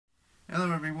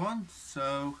Hello everyone.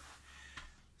 So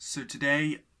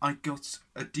today I got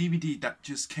a DVD that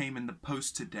just came in the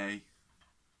post today.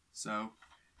 So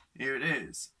here it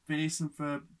is. Phineas and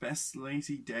Ferb Best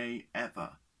Lazy Day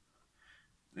Ever.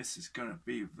 This is gonna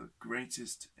be the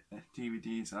greatest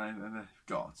DVDs I've ever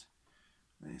got.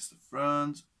 There's the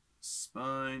front,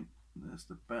 spine, there's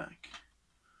the back.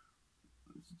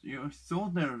 I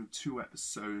thought there were 2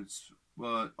 episodes,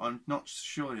 but I'm not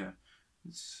sure yet.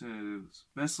 It says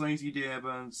Best Lazy Day Ever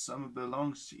and Summer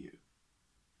Belongs to You.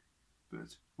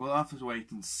 But we'll have to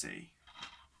wait and see.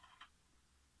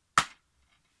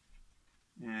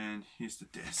 And here's the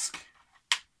disc.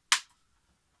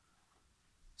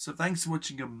 So thanks for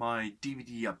watching my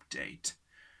DVD update.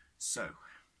 So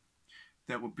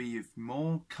there will be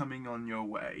more coming on your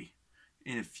way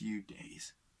in a few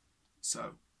days.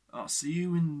 So I'll see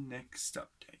you in the next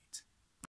update.